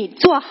就是你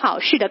做好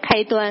事的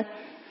开端。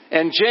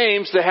And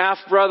James, the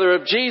half-brother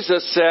of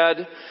Jesus,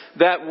 said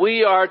that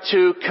we are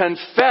to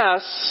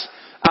confess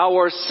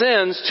our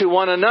sins to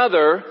one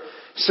another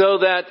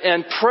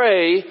and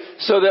pray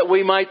so that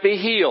we might be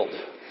healed.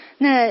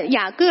 那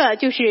雅各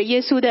就是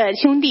耶稣的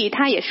兄弟，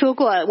他也说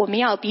过，我们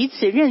要彼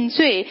此认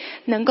罪，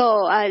能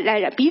够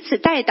来彼此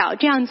代祷，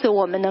这样子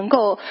我们能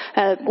够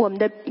我们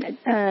的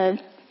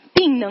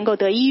病能够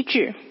得医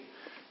治。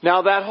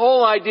Now that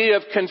whole idea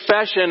of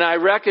confession, I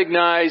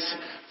recognize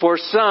for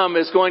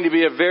some is going to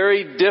be a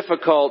very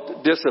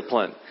difficult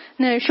discipline.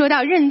 那说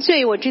到认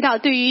罪，我知道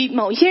对于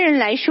某些人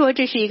来说，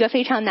这是一个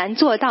非常难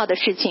做到的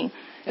事情。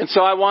And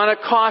so I want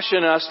to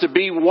caution us to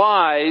be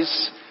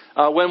wise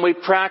when we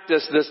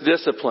practice this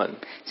discipline.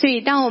 所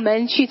以当我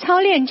们去操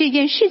练这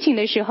件事情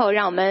的时候，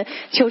让我们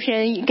求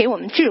神给我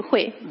们智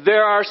慧。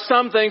There are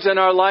some things in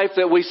our life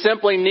that we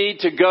simply need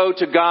to go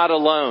to God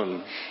alone.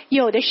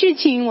 有的事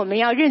情我们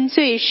要认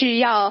罪，是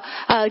要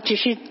只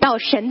是到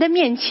神的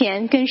面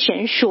前跟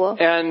神说。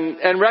And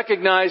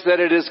recognize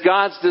that it is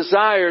God's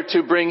desire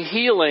to bring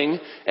healing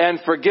and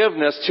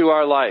forgiveness to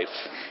our life.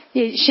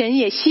 神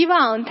也希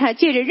望他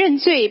借着认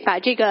罪，把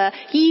这个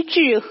医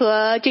治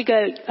和这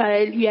个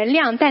原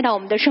谅带到我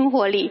们的生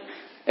活里。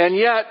And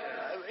yet,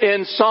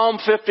 in Psalm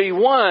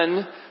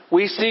 51,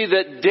 we see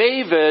that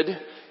David,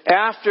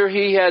 after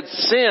he had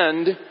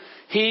sinned,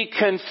 he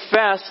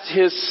confessed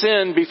his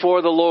sin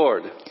before the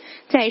Lord.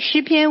 在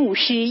诗篇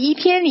51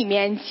篇里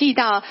面记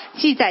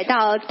载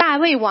到大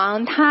卫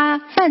王他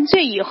犯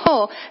罪以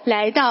后，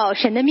来到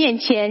神的面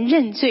前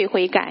认罪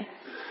悔改。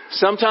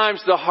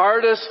Sometimes the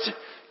hardest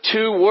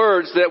two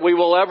words that we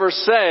will ever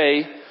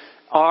say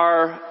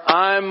are,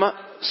 I'm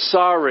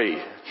sorry.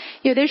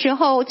 有的时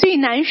候最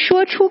难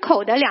说出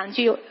口的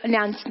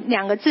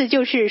两个字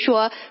就是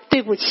说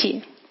对不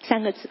起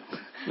，3个字。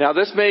Now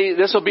this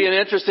will be an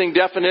interesting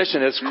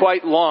definition. It's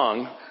quite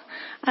long.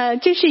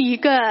 这是一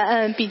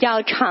个比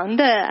较长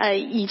的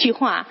一句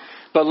话。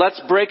But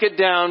let's break it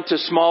down to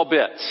small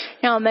bits.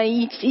 让我们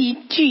一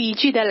句一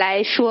句的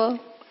来说。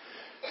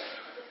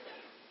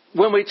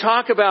When we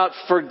talk about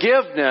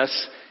forgiveness,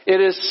 it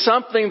is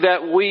something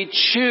that we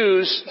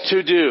choose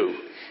to do.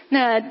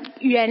 那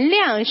原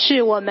谅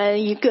是我们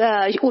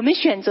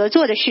选择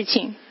做的事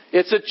情。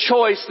It's a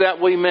choice that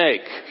we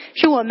make.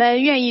 是我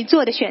们愿意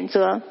做的选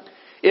择。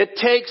It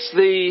takes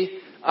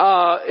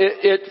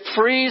it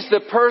frees the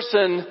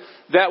person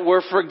that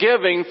we're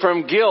forgiving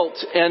from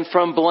guilt and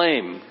from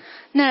blame.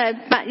 那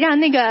让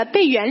那个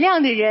被原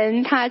谅的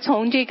人，他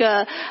从这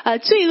个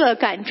罪恶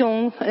感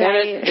中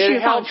来释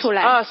放出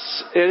来。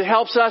It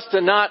helps us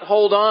to not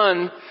hold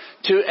on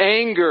to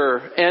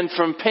anger and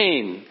from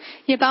pain.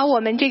 也把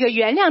我们这个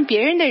原谅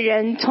别人的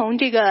人从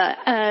这个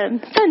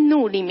愤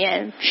怒里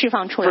面释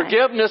放出来。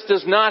Forgiveness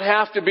does not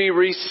have to be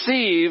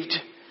received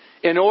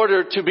in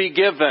order to be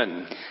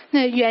given.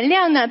 那原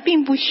谅呢，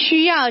并不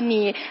需要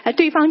你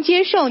对方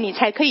接受，你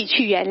才可以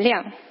去原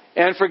谅。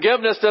And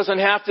forgiveness doesn't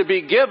have to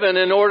be given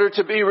in order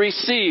to be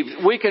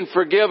received. We can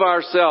forgive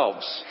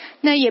ourselves.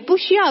 那也不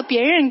需要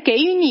别人给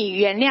予你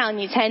原谅，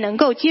你才能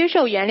够接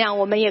受原谅，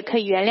我们也可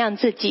以原谅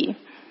自己。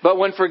But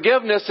when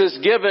forgiveness is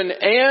given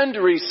and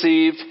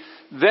received,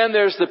 then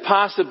there's the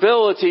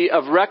possibility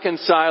of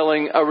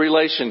reconciling a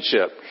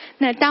relationship.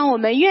 那当我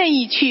们愿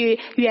意去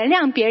原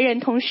谅别人，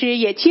同时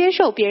也接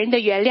受别人的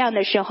原谅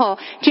的时候，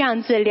这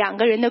样子两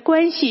个人的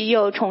关系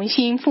又重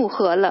新复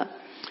合了。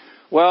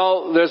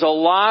Well, there's a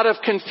lot of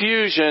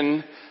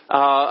confusion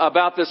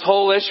about this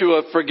whole issue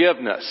of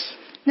forgiveness.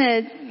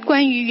 那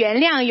关于原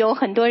谅，有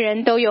很多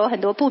人都有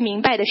很多不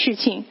明白的事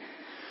情。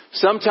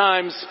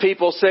Sometimes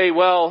people say,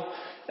 well,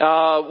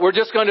 we're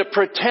just going to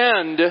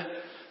pretend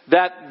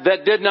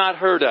that did not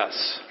hurt us.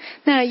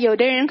 那有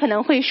的人可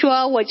能会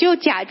说，我就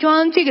假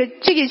装这个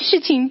事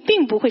情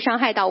并不会伤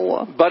害到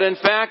我。But in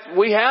fact,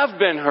 we have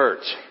been hurt.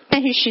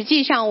 但是实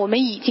际上我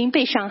们已经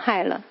被伤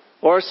害了。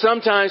Or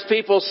sometimes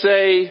people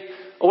say,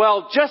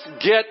 well, just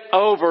get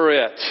over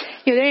it.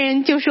 有的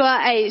人就说，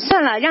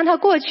算了，让它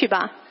过去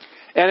吧。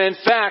And in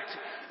fact,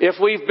 if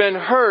we've been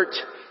hurt,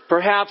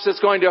 perhaps it's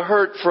going to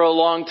hurt for a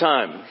long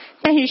time.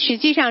 但是实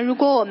际上，如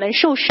果我们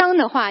受伤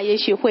的话，也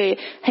许会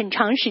很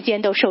长时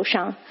间都受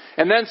伤。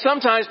And then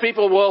sometimes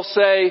people will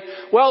say,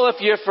 well,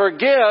 if you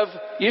forgive,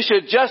 you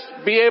should just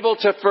be able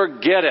to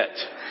forget it.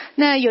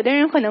 那有的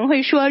人可能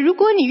会说，如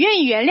果你愿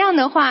意原谅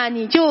的话，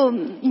你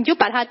就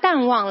把它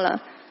淡忘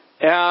了。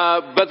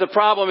But the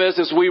problem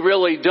is we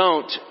really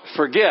don't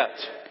forget.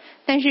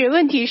 但是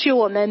问题是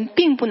我们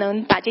并不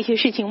能把这些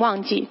事情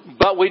忘记。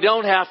But we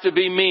don't have to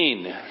be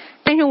mean.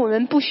 但是我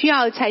们不需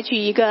要采取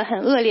一个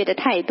很恶劣的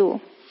态度。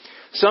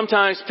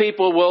Sometimes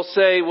people will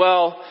say,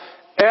 well,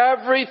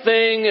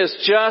 everything is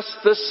just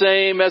the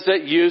same as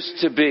it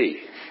used to be.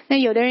 那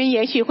有的人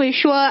也许会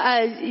说，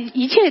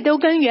一切都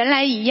跟原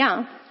来一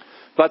样。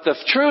But the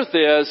truth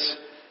is,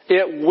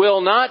 it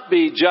will not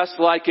be just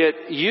like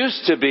it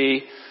used to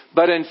be,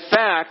 but in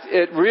fact,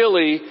 it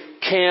really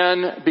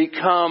can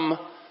become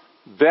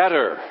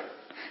better.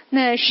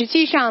 那实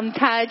际上，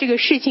它这个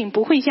事情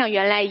不会像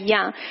原来一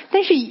样，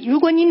但是如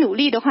果你努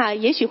力的话，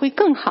也许会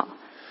更好。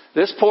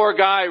This poor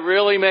guy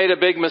really made a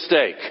big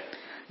mistake.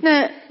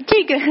 那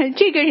这个人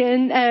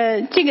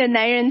这个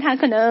男人他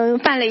可能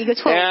犯了一个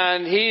错误。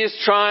And he is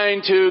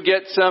trying to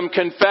get some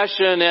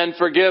confession and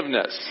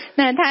forgiveness.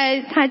 那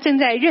他正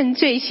在认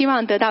罪，希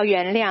望得到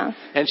原谅。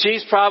And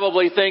she's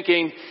probably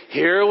thinking,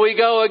 here we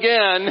go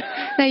again.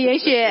 那也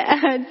许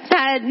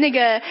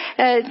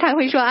他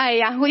会说，哎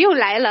呀，我又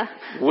来了。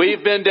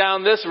We've been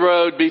down this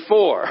road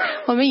before.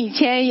 我们以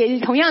前也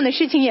同样的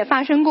事情也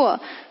发生过。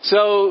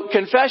So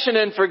confession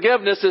and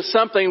forgiveness is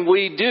something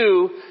we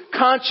do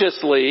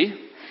consciously.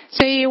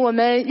 所以我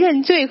们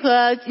认罪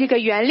和这个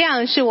原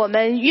谅是我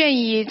们愿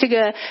意这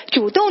个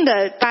主动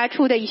的发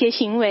出的一些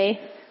行为。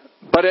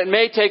But it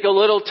may take a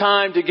little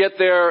time to get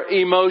there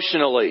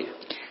emotionally.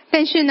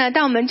 但是呢，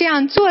当我们这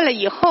样做了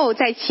以后，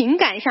在情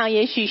感上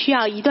也许需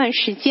要一段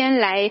时间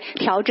来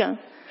调整。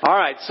All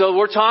right, so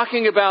we're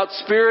talking about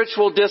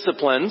spiritual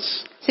disciplines.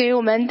 所以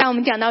当我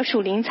们讲到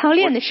属灵操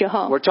练的时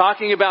候， We're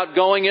talking about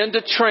going into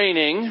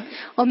training.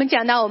 我们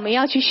讲到我们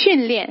要去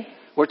训练。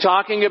We're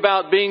talking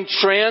about being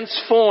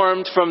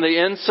transformed from the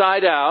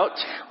inside out.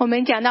 我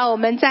们讲到我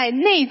们在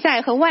内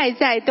在和外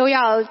在都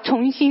要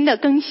重新的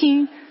更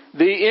新。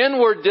The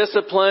inward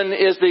discipline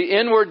is the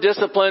inward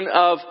discipline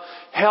of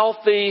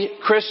healthy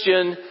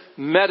Christian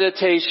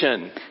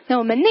meditation. 那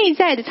我们内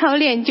在的操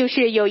练就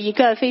是有一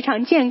个非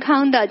常健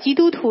康的基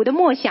督徒的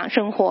默想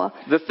生活。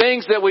The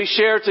things that we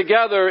share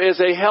together is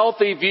a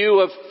healthy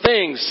view of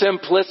things,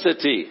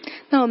 simplicity.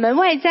 那我们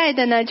外在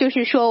的呢，就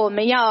是说我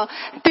们要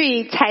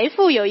对财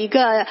富有一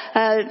个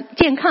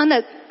健康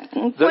的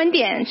观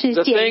点，是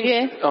简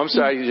约。I'm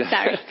sorry.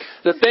 Sorry.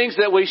 The things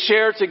that we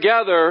share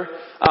together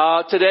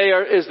today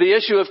is the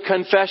issue of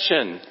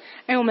confession.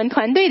 而我们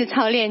团队的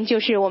操练就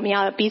是我们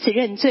要彼此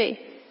认罪。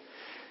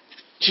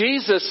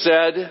Jesus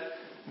said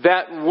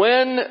that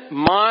when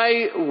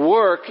my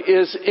work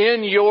is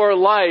in your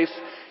life,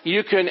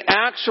 you can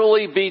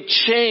actually be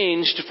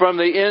changed from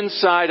the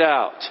inside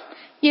out.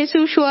 耶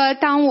稣说，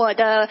当我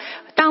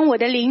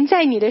的灵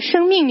在你的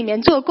生命里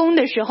面做工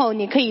的时候，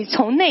你可以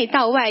从内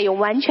到外有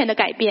完全的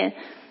改变。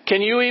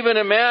Can you even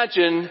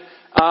imagine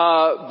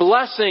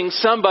blessing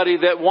somebody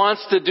that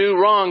wants to do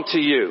wrong to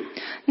you?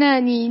 那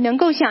你能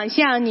够想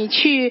象你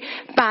去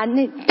把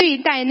对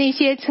待那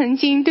些曾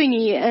经对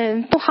你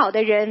不好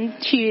的人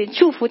去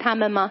祝福他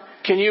们吗？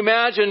 Can you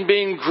imagine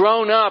being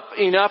grown up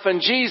enough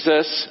in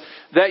Jesus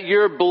that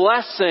you're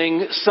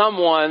blessing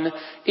someone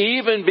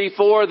even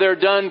before they're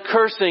done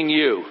cursing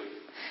you?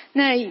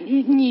 那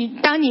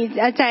当你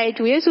在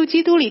主耶稣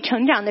基督里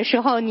成长的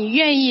时候，你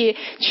愿意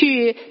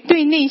去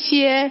对那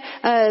些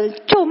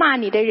咒骂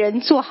你的人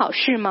做好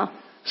事吗？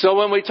 So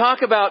when we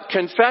talk about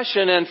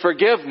confession and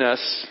forgiveness,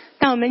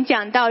 当我们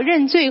讲到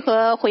认罪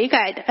和悔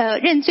改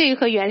认罪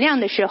和原谅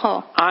的时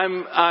候，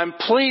 I'm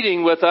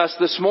pleading with us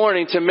this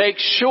morning to make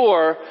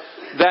sure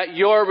that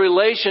your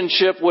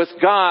relationship with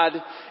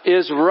God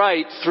is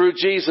right through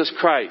Jesus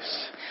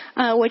Christ.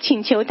 我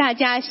请求大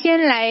家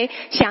先来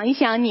想一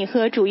想，你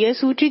和主耶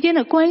稣之间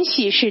的关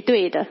系是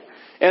对的。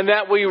And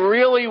that we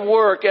really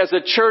work as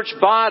a church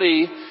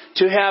body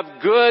to have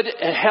good,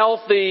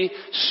 healthy,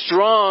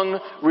 strong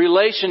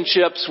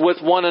relationships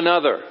with one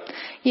another.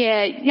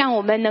 也让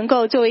我们能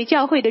够作为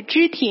教会的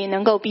肢体，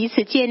能够彼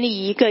此建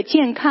立一个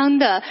健康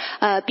的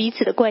彼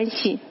此的关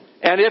系。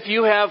And if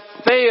you have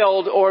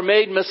failed or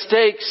made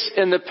mistakes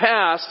in the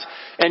past,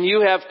 and you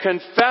have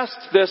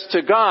confessed this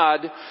to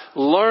God,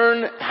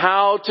 learn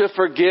how to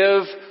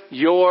forgive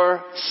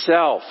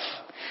yourself.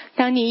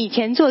 当你以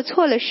前做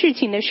错了事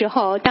情的时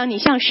候，当你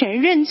向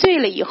神认罪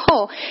了以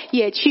后，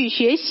也去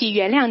学习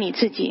原谅你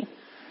自己。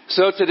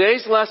So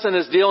today's lesson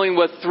is dealing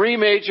with three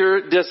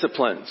major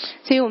disciplines.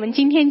 所以我们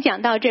今天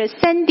讲到这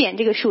3点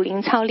这个属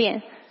灵操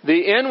练。 The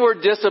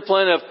inward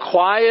discipline of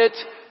quiet,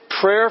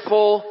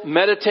 prayerful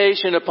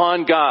meditation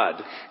upon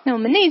God. 那我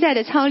们内在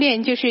的操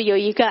练就是有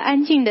一个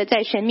安静的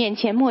在神面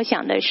前默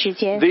想的时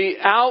间。 The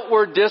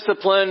outward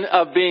discipline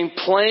of being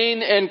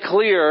plain and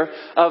clear,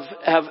 of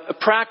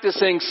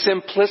practicing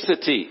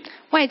simplicity.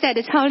 外在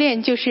的操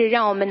练就是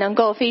让我们能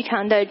够非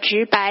常的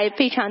直白，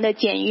非常的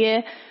简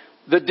约。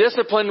 The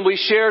discipline we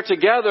share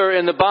together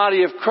in the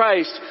body of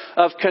Christ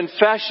of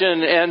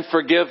confession and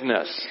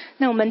forgiveness.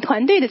 那我们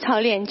团队的操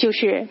练就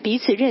是彼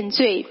此认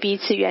罪，彼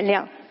此原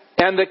谅。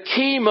 And the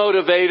key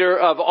motivator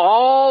of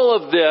all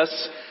of this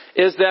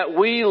is that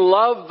we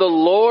love the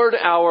Lord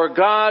our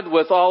God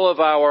with all of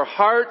our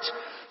heart,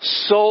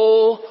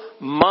 soul,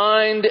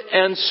 mind,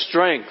 and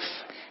strength.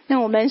 那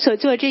我们所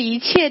做这一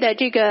切的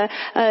这个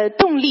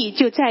动力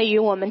就在于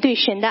我们对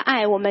神的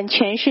爱，我们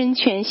全身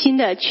全心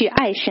的去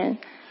爱神。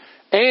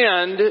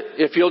 And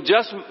if you'll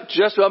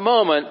just a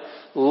moment,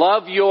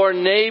 love your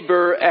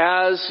neighbor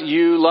as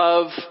you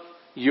love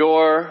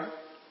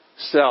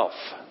yourself.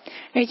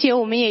 而且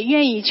我们也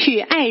愿意去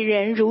爱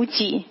人如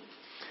己。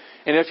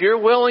 And if you're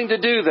willing to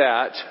do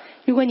that,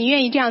 如果你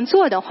愿意这样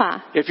做的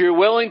话， if you're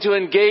willing to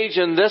engage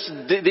in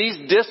these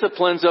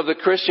disciplines of the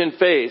Christian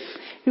faith,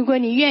 如果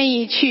你愿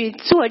意去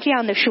做这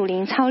样的属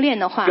灵操练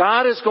的话，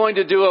 God is going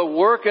to do a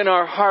work in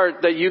our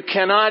heart that you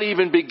cannot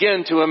even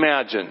begin to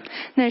imagine.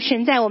 那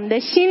神在我们的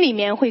心里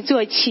面会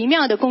做奇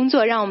妙的工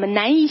作，让我们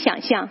难以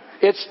想象。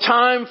 It's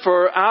time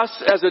for us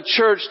as a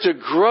church to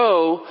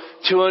grow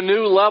to a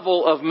new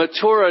level of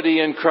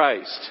maturity in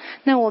Christ.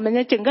 那我们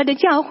的整个的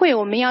教会，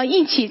我们要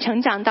一起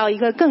成长到一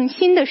个更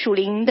新的属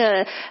灵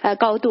的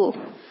高度。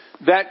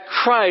 That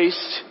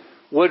Christ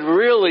would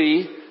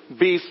really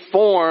be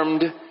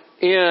formed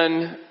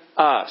in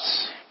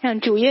us. 让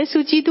主耶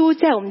稣基督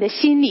在我们的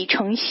心里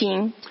成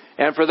型。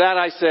 And for that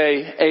I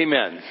say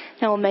amen.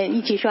 让我们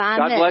一起说阿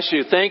God 们。 bless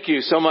you. Thank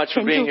you so much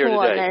for 神 being 祝 here 福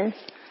我 today. 们。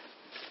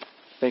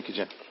 Thank you,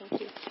 Jim.